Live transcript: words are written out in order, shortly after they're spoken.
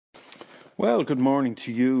Well, good morning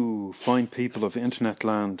to you, fine people of internet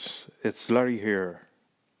land. It's Larry here,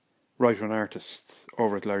 writer and artist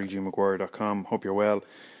over at larrygmaguire.com. Hope you're well.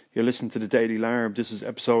 You're listening to the Daily Larb. This is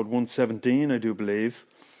episode 117, I do believe.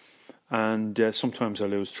 And sometimes I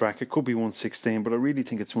lose track. It could be 116, but I really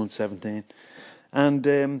think it's 117.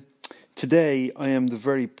 And today I am the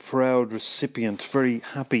very proud recipient, very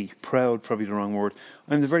happy, proud, probably the wrong word.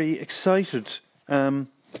 I'm the very excited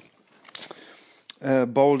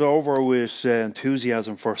bowled over with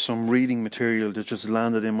enthusiasm for some reading material that just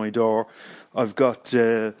landed in my door. I've got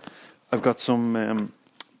some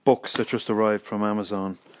books that just arrived from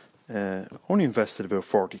Amazon. Only invested about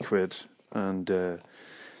 40 quid, and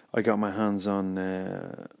I got my hands on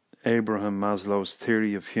Abraham Maslow's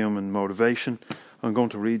Theory of Human Motivation. I'm going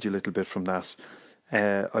to read you a little bit from that.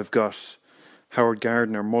 I've got Howard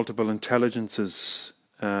Gardner, Multiple Intelligences,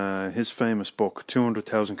 his famous book,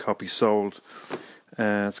 200,000 copies sold.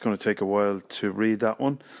 It's going to take a while to read that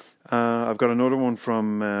one. I've got another one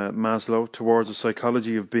from Maslow, Towards the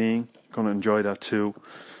Psychology of Being. Going to enjoy that too.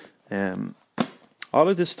 All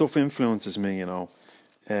of this stuff influences me, you know.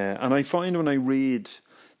 And I find when I read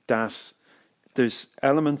that there's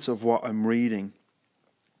elements of what I'm reading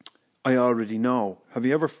I already know. Have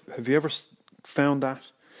you ever found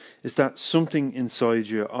that? Is that something inside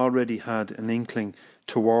you already had an inkling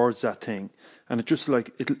towards that thing, and it's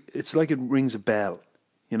like it rings a bell,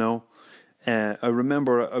 you know. I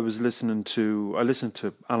remember I listen to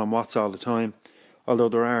Alan Watts all the time, although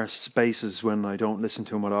there are spaces when I don't listen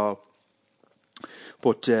to him at all.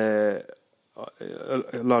 But a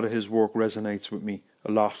lot of his work resonates with me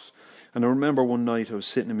a lot. And I remember one night I was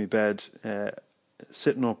sitting in my bed,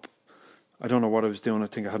 sitting up. I don't know what I was doing. I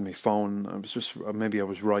think I had my phone. Maybe I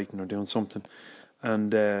was writing or doing something.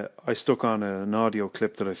 And I stuck on an audio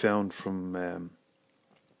clip that I found from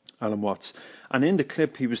Alan Watts. And in the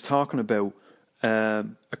clip, he was talking about a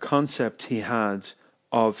concept he had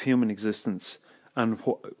of human existence and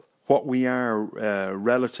what we are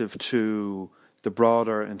relative to the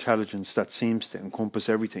broader intelligence that seems to encompass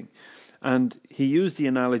everything. And he used the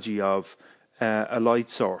analogy of a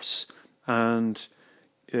light source and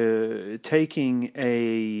taking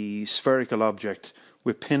a spherical object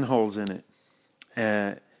with pinholes in it,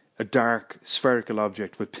 a dark spherical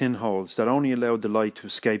object with pinholes that only allowed the light to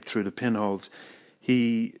escape through the pinholes.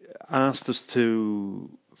 He asked us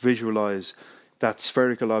to visualize that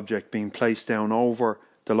spherical object being placed down over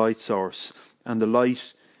the light source and the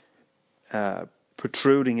light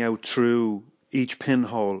protruding out through each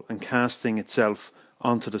pinhole and casting itself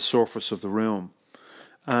onto the surface of the room.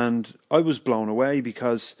 And I was blown away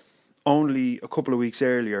because only a couple of weeks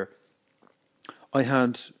earlier I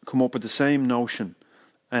had come up with the same notion.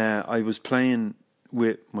 I was playing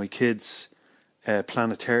with my kids'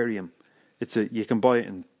 planetarium. You can buy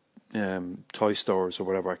it in toy stores or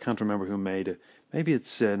whatever. I can't remember who made it. Maybe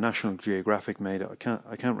it's National Geographic made it.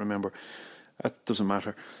 I can't remember. That doesn't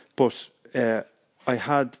matter. But I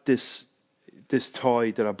had this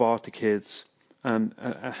toy that I bought the kids, and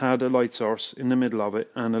it had a light source in the middle of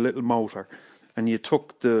it and a little motor. And you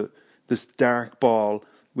took this dark ball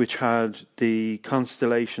which had the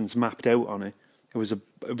constellations mapped out on it. It was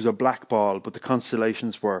a black ball, but the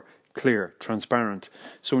constellations were clear, transparent.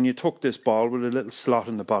 So when you took this ball with a little slot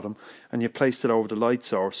in the bottom and you placed it over the light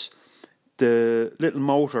source, the little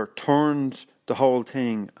motor turned the whole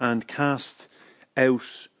thing and cast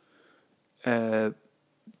out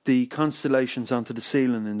the constellations onto the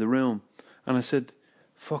ceiling in the room. And I said,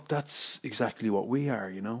 fuck, that's exactly what we are,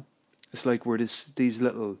 you know. It's like we're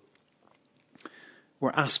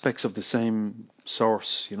we're aspects of the same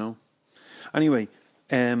source, you know. Anyway,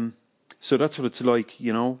 so that's what it's like,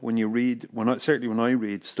 you know, when you read, when I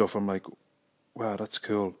read stuff, I'm like, wow, that's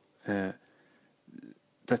cool. That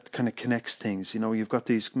kind of connects things, you know. You've got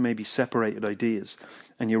these maybe separated ideas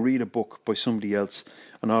and you read a book by somebody else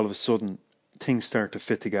and all of a sudden things start to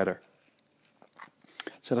fit together.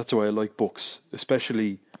 So that's why I like books,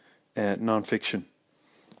 especially non-fiction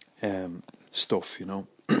stuff, you know.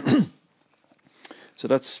 So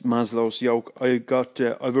that's Maslow's yoke.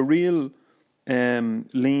 I've a real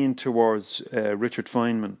lean towards Richard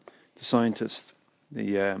Feynman, the scientist,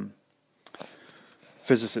 the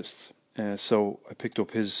physicist. So I picked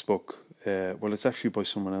up his book. Well, it's actually by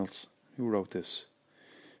someone else. Who wrote this?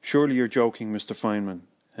 Surely you're joking, Mr. Feynman.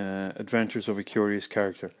 Adventures of a Curious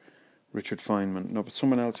Character. Richard Feynman. No, but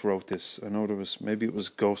someone else wrote this. I know maybe it was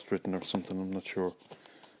ghostwritten or something, I'm not sure.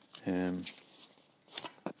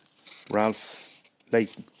 Ralph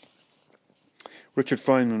Layton. Richard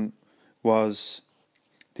Feynman was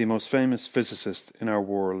the most famous physicist in the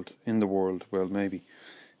world, well, maybe.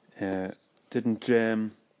 Didn't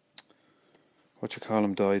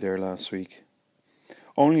died there last week.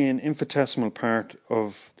 Only an infinitesimal part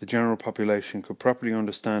of the general population could properly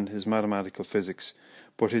understand his mathematical physics,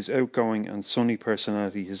 but his outgoing and sunny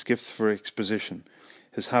personality, his gift for exposition,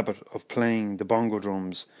 his habit of playing the bongo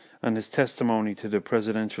drums, and his testimony to the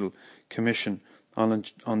Presidential Commission on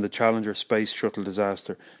the Challenger space shuttle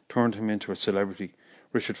disaster turned him into a celebrity.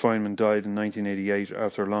 Richard Feynman died in 1988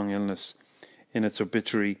 after a long illness. In its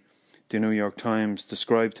obituary, the New York Times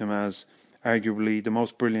described him as arguably the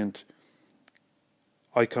most brilliant,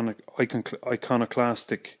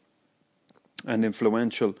 iconoclastic and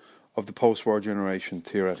influential of the post-war generation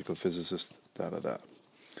theoretical physicist.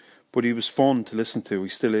 But he was fun to listen to. He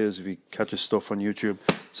still is if you catch his stuff on YouTube.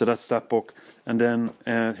 So that's that book. And then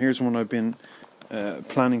here's one I've been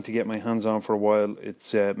planning to get my hands on for a while.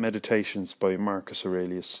 It's Meditations by Marcus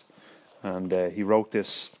Aurelius. And he wrote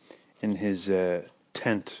this in his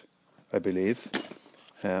tent, I believe,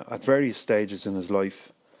 at various stages in his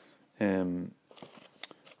life.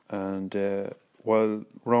 While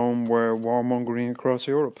Rome were warmongering across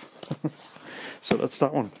Europe. So that's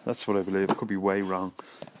that one. That's what I believe. I could be way wrong.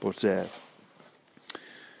 But that's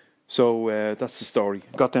the story.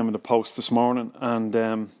 Got them in the post this morning, and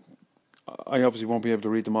I obviously won't be able to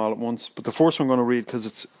read them all at once. But the first one I'm going to read,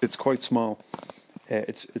 because it's quite small.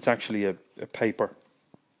 It's actually a paper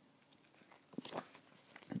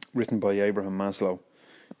written by Abraham Maslow.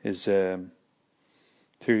 His theory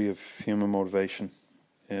of human motivation.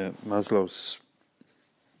 Maslow's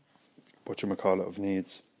of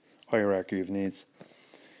needs, hierarchy of needs,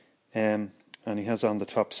 and he has on the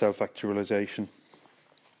top self-actualization.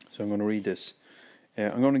 So I'm going to read this.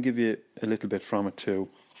 I'm going to give you a little bit from it too.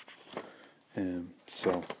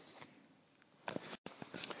 So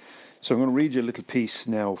I'm going to read you a little piece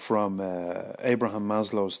now from Abraham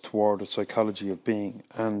Maslow's Toward the Psychology of Being,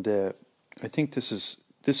 and I think this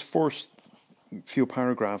first few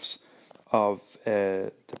paragraphs of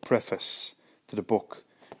the preface to the book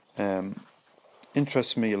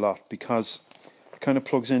interests me a lot, because it kind of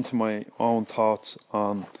plugs into my own thoughts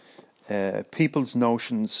on people's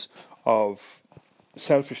notions of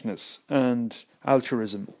selfishness and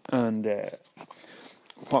altruism and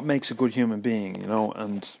what makes a good human being,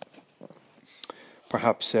 and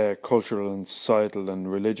perhaps cultural and societal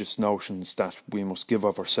and religious notions that we must give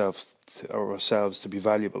of ourselves to be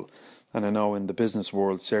valuable. And I know in the business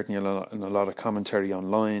world, certainly in a lot of commentary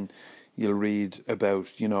online, you'll read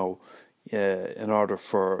about, in order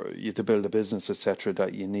for you to build a business, etc.,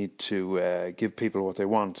 that you need to give people what they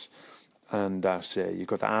want, and that you've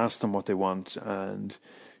got to ask them what they want, and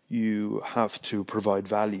you have to provide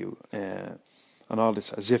value, and all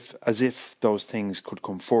this, as if those things could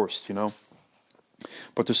come first,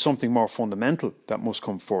 But there's something more fundamental that must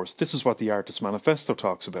come first. This is what the Artist's Manifesto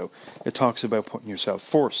talks about. It talks about putting yourself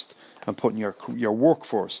first and putting your work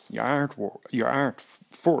first, your art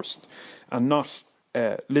first, and not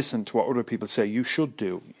listen to what other people say you should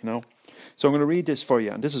do, So I'm going to read this for you,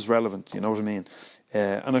 and this is relevant, you know what I mean?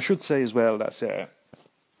 And I should say as well that,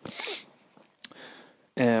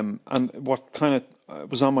 and what kind of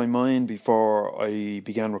was on my mind before I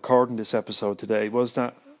began recording this episode today was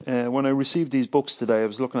that when I received these books today, I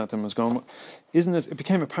was looking at them and was going, it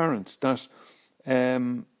became apparent that,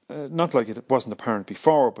 not like it wasn't apparent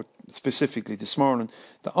before, but specifically this morning,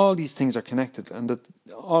 that all these things are connected, and that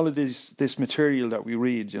all of this material that we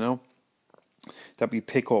read, that we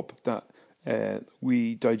pick up, that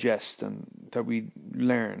we digest and that we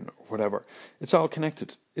learn, or whatever, it's all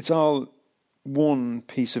connected. It's all one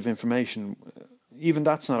piece of information. Even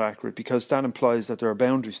that's not accurate, because that implies that there are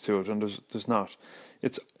boundaries to it, and there's not.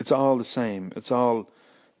 It's all the same. It's all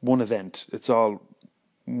one event. It's all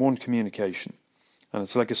one communication, and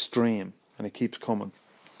it's like a stream, and it keeps coming.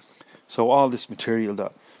 So all this material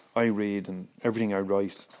that I read and everything I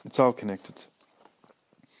write, it's all connected.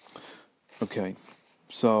 Okay,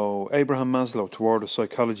 so Abraham Maslow, Toward the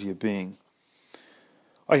Psychology of Being.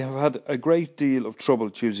 I have had a great deal of trouble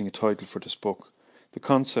choosing a title for this book. The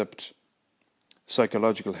concept,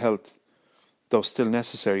 psychological health, though still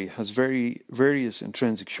necessary, has various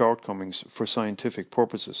intrinsic shortcomings for scientific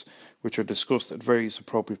purposes, which are discussed at various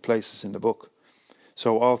appropriate places in the book.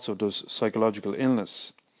 So also does psychological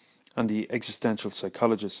illness, and the existential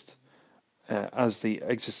psychologist, as the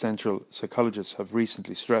existential psychologists have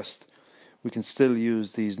recently stressed, we can still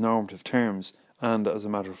use these normative terms, and as a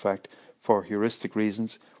matter of fact, for heuristic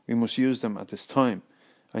reasons, we must use them at this time,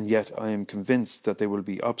 and yet I am convinced that they will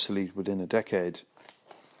be obsolete within a decade.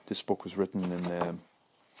 This book was written in,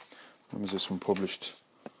 when was this one published?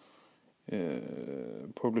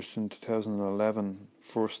 Published in 2011,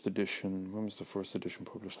 first edition. When was the first edition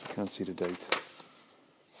published? I can't see the date.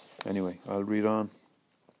 Anyway, I'll read on.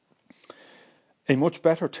 A much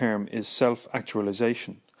better term is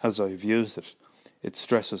self-actualization, as I have used it. It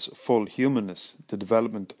stresses full humanness, the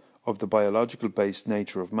development of the biological-based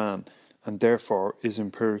nature of man, and therefore is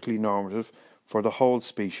empirically normative for the whole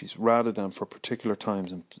species rather than for particular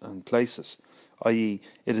times and places, i.e.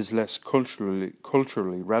 it is less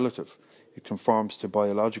culturally relative. It conforms to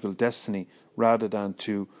biological destiny rather than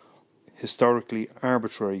to historically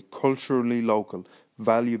arbitrary, culturally local,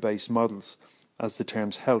 value-based models, as the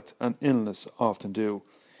terms health and illness often do.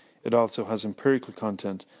 It also has empirical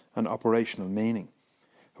content and operational meaning.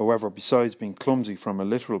 However, besides being clumsy from a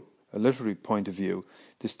literary point of view,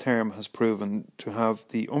 this term has proven to have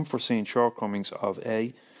the unforeseen shortcomings of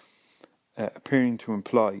appearing to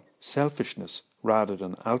imply selfishness rather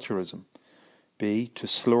than altruism, b. to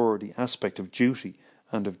slur the aspect of duty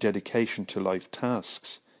and of dedication to life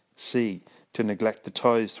tasks, c. to neglect the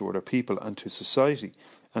ties to other people and to society,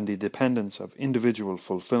 and the dependence of individual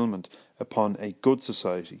fulfillment upon a good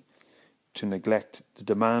society, to neglect the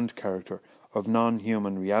demand character of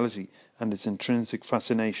non-human reality and its intrinsic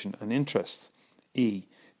fascination and interest, e.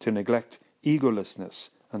 to neglect egolessness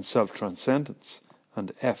and self-transcendence,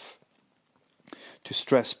 and f. to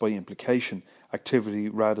stress by implication activity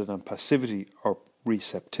rather than passivity or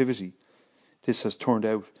receptivity. This has turned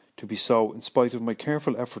out to be so in spite of my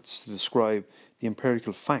careful efforts to describe the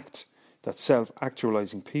empirical fact that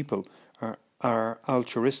self-actualizing people are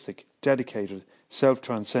altruistic, dedicated,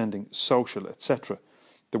 self-transcending, social, etc.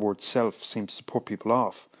 The word self seems to put people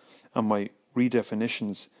off, and my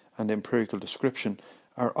redefinitions and empirical description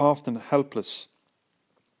are often helpless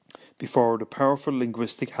before the powerful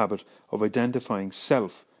linguistic habit of identifying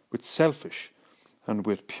self with selfish and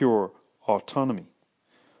with pure autonomy.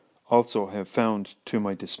 Also, I have found, to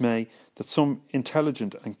my dismay, that some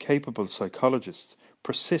intelligent and capable psychologists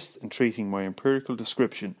persist in treating my empirical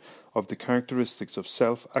description of the characteristics of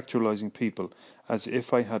self-actualizing people as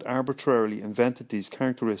if I had arbitrarily invented these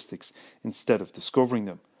characteristics instead of discovering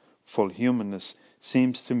them. Full humanness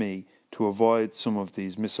seems to me to avoid some of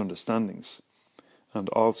these misunderstandings, and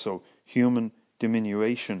also human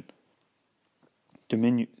diminution,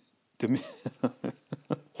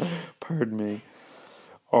 pardon me,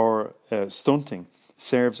 or stunting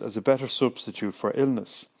serves as a better substitute for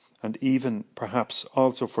illness, and even perhaps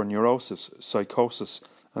also for neurosis, psychosis,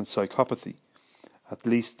 and psychopathy. At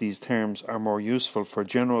least these terms are more useful for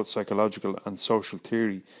general psychological and social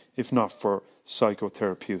theory, if not for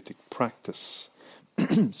psychotherapeutic practice.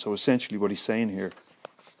 So essentially what he's saying here,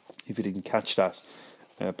 if you didn't catch that,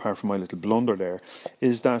 apart from my little blunder there,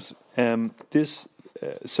 is that this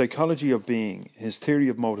psychology of being, his theory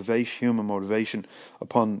of motivation, human motivation,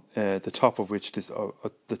 upon the top of which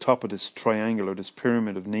the top of this triangle or this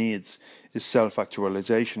pyramid of needs is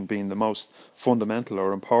self-actualization being the most fundamental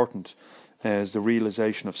or important as the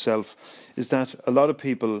realization of self, is that a lot of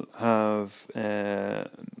people have,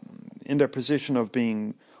 in their position of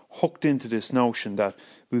being hooked into this notion that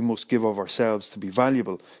we must give of ourselves to be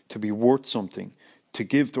valuable, to be worth something, to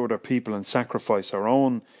give to other people and sacrifice our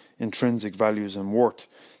own intrinsic values and worth,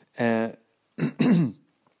 and that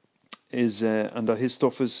his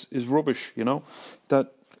stuff is rubbish, you know,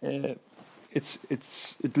 that it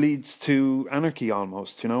leads to anarchy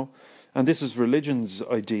almost, you know. And this is religion's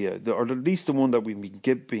idea, or at least the one that we've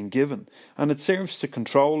been given. And it serves to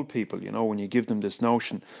control people, you know, when you give them this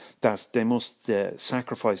notion that they must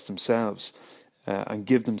sacrifice themselves and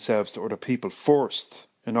give themselves to other people first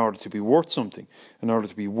in order to be worth something, in order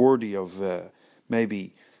to be worthy of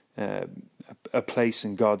maybe a place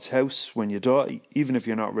in God's house when you die. Even if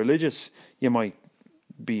you're not religious, you might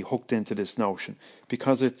be hooked into this notion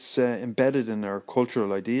because it's embedded in our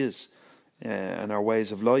cultural ideas and our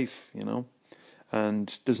ways of life, you know.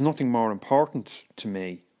 And there's nothing more important to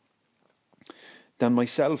me than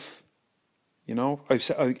myself, you know.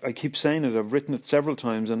 I keep saying it. I've written it several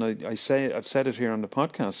times, and I've said it here on the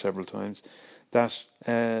podcast several times, that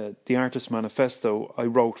the Artist Manifesto I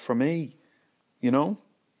wrote for me, you know.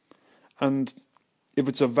 And if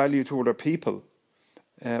it's of value to other people,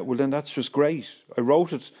 well, then that's just great. I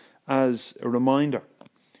wrote it as a reminder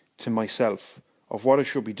to myself of what I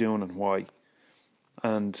should be doing and why.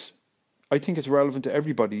 And I think it's relevant to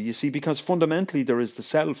everybody, you see, because fundamentally there is the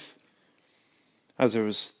self. As I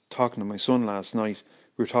was talking to my son last night,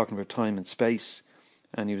 we were talking about time and space,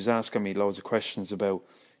 and he was asking me loads of questions about,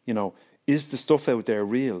 you know, is the stuff out there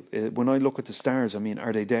real? When I look at the stars, I mean,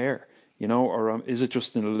 are they there? You know, or is it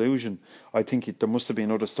just an illusion? I think there must have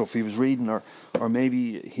been other stuff he was reading, or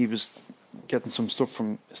maybe he was getting some stuff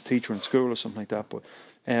from his teacher in school or something like that. But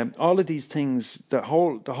all of these things, the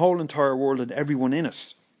whole entire world and everyone in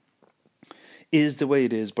it is the way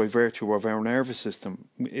it is by virtue of our nervous system.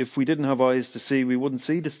 If we didn't have eyes to see, we wouldn't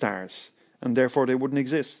see the stars, and therefore they wouldn't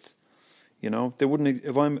exist. They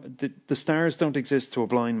wouldn't. The stars don't exist to a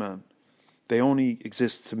blind man. They only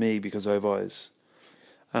exist to me because I have eyes.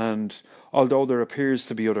 And although there appears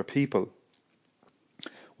to be other people,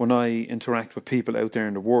 when I interact with people out there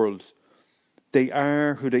in the world, they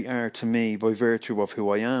are who they are to me by virtue of who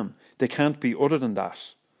I am. They can't be other than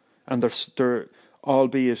that. And they're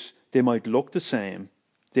albeit they might look the same.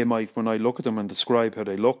 They might, when I look at them and describe how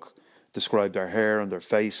they look, describe their hair and their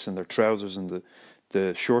face and their trousers and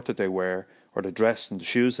the shirt that they wear, or the dress and the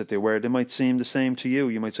shoes that they wear, they might seem the same to you.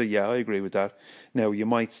 You might say, yeah, I agree with that. Now,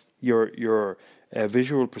 your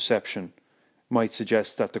visual perception might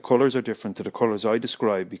suggest that the colours are different to the colours I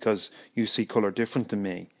describe because you see colour different than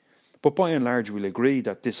me. But by and large, we'll agree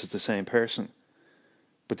that this is the same person.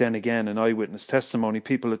 But then again, in eyewitness testimony,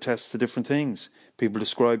 people attest to different things. People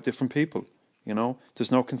describe different people.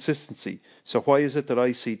 There's no consistency. So why is it that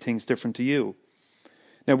I see things different to you?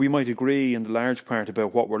 Now, we might agree in the large part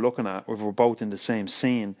about what we're looking at. If we're both in the same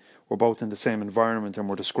scene, we're both in the same environment and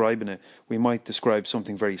we're describing it, we might describe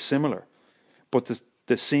something very similar. But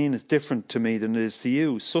the scene is different to me than it is to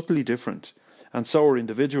you, subtly different. And so are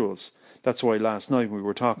individuals. That's why last night I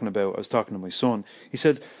was talking to my son. He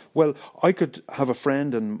said, well, I could have a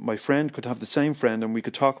friend and my friend could have the same friend and we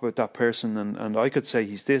could talk about that person and I could say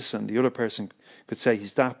he's this and the other person could say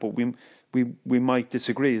he's that, but we might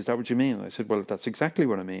disagree. Is that what you mean? I said, well, that's exactly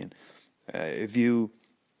what I mean. If you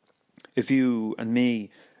and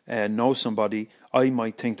me know somebody, I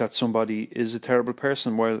might think that somebody is a terrible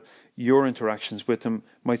person, while your interactions with him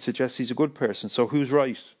might suggest he's a good person. So who's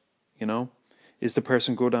right? Is the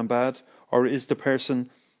person good and bad, or is the person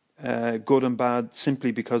good and bad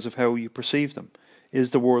simply because of how you perceive them?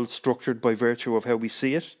 Is the world structured by virtue of how we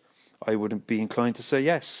see it? I wouldn't be inclined to say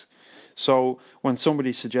yes. So when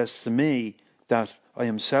somebody suggests to me that I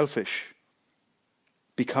am selfish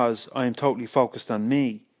because I am totally focused on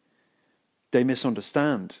me, they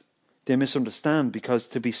misunderstand. They misunderstand because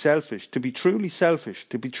to be selfish, to be truly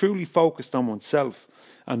focused on oneself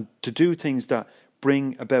and to do things that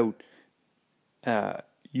bring about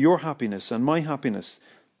your happiness and my happiness,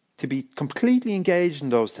 to be completely engaged in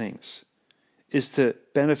those things is to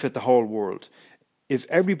benefit the whole world. If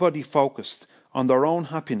everybody focused on their own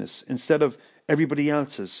happiness instead of everybody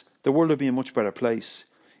else's, the world would be a much better place.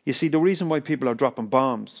 You see, the reason why people are dropping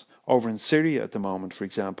bombs over in Syria at the moment, for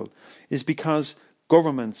example, is because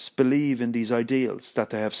governments believe in these ideals that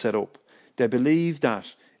they have set up. They believe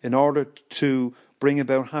that in order to bring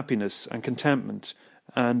about happiness and contentment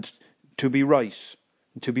and to be right,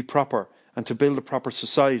 and to be proper, and to build a proper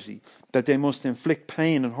society, that they must inflict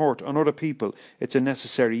pain and hurt on other people. It's a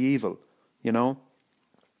necessary evil,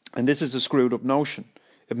 And this is a screwed up notion.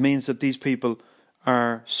 It means that these people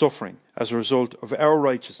are suffering as a result of our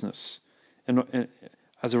righteousness, and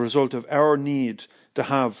as a result of our need to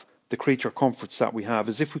have the creature comforts that we have,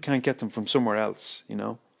 as if we can't get them from somewhere else,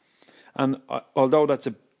 And although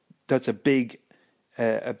that's a big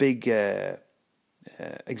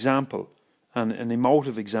example and an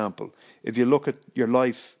emotive example, if you look at your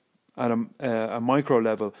life at a micro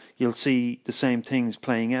level, you'll see the same things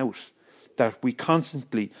playing out. That we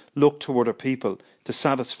constantly look to other people to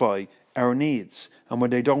satisfy our needs, and when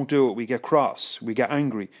they don't do it, we get cross, we get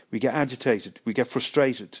angry, we get agitated, we get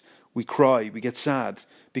frustrated, we cry, we get sad,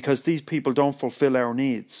 because these people don't fulfill our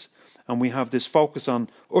needs, and we have this focus on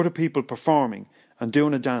other people performing and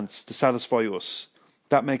doing a dance to satisfy us.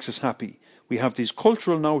 That makes us happy. We have these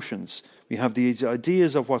cultural notions, we have these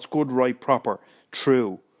ideas of what's good, right, proper,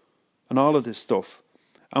 true, and all of this stuff,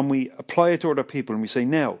 and we apply it to other people, and we say,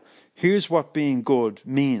 now, here's what being good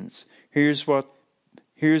means. Here's what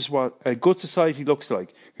a good society looks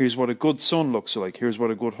like. Here's what a good son looks like. Here's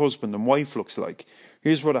what a good husband and wife looks like.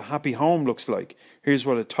 Here's what a happy home looks like. Here's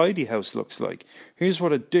what a tidy house looks like. Here's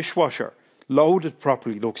what a dishwasher loaded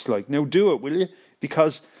properly looks like. Now do it, will you?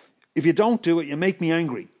 Because if you don't do it, you make me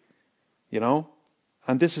angry.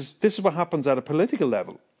 And this is what happens at a political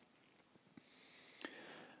level.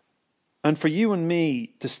 And for you and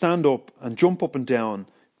me to stand up and jump up and down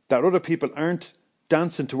that other people aren't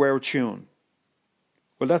dancing to our tune,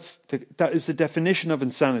 well, that is the definition of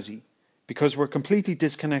insanity, because we're completely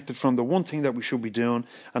disconnected from the one thing that we should be doing,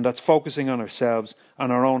 and that's focusing on ourselves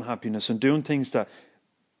and our own happiness and doing things that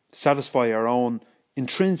satisfy our own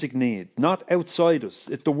intrinsic needs, not outside us.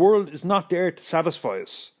 If the world is not there to satisfy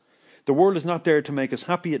us, the world is not there to make us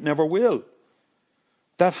happy, it never will.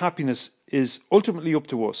 That happiness is ultimately up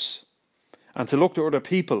to us. And to look to other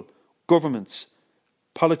people, governments,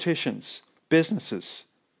 politicians, businesses,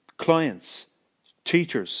 clients,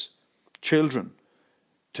 teachers, children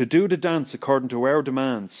to do the dance according to our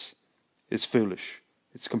demands is foolish.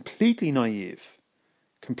 It's completely naive.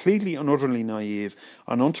 Completely and utterly naive.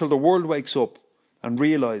 And until the world wakes up and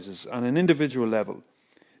realises on an individual level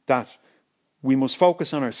that we must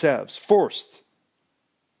focus on ourselves first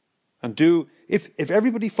and if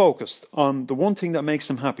everybody focused on the one thing that makes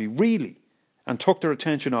them happy, really, and took their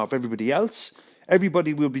attention off everybody else,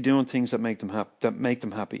 everybody will be doing things that make them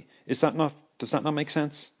happy. Does that not make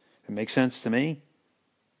sense? It makes sense to me.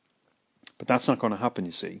 But that's not going to happen,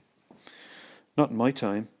 you see. Not in my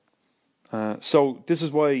time. So this is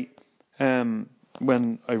why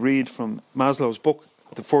when I read from Maslow's book,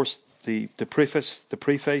 the preface,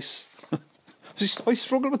 I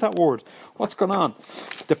struggle with that word. What's going on?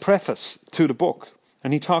 The preface to the book.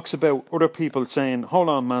 And he talks about other people saying, hold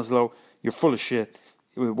on, Maslow, you're full of shit.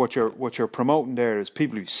 What you're promoting there is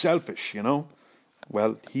people who are selfish, you know.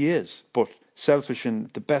 Well, he is, but selfish in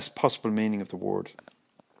the best possible meaning of the word.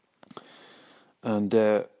 And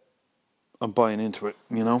I'm buying into it,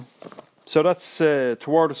 you know. So that's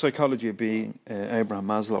Toward the Psychology of Being, Abraham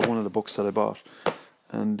Maslow, one of the books that I bought.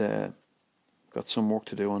 And got some work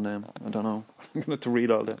to do on them. I don't know. I'm going to have to read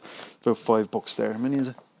all them. About 5 books there. How many is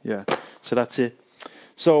it? Yeah. So that's it.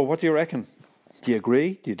 So what do you reckon? Do you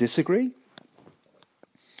agree? Do you disagree?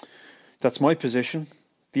 That's my position.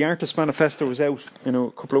 The Artist Manifesto is out in a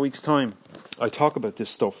couple of weeks' time. I talk about this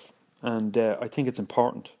stuff, and I think it's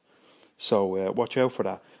important. So watch out for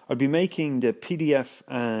that. I'll be making the PDF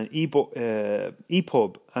and ebook,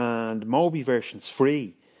 EPUB and Mobi versions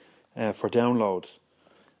free for download.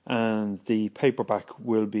 And the paperback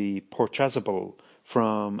will be purchasable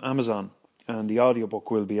from Amazon, and the audiobook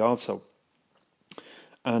will be also.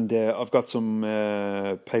 And I've got some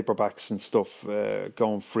paperbacks and stuff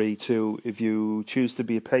going free too. If you choose to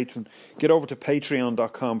be a patron, get over to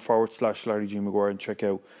patreon.com/Larry G. Maguire and check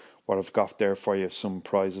out what I've got there for you. Some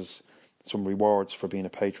prizes, some rewards for being a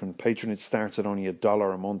patron. Patronage starts at only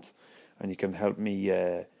 $1 a month, and you can help me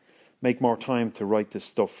make more time to write this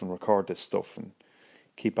stuff and record this stuff and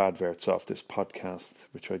keep adverts off this podcast,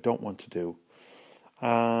 which I don't want to do.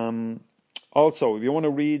 Also, if you want to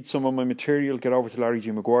read some of my material, get over to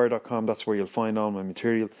larrygmaguire.com. That's where you'll find all my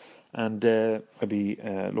material. And I'll be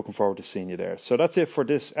looking forward to seeing you there. So that's it for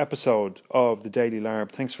this episode of the Daily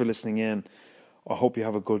Larb. Thanks for listening in. I hope you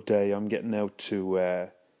have a good day. I'm getting out to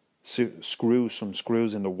screw some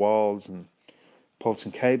screws in the walls and pull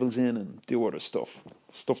some cables in and do other stuff.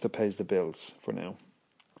 Stuff that pays the bills for now.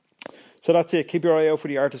 So that's it. Keep your eye out for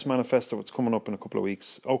the Artist Manifesto. It's coming up in a couple of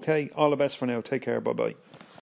weeks. Okay, all the best for now. Take care. Bye-bye.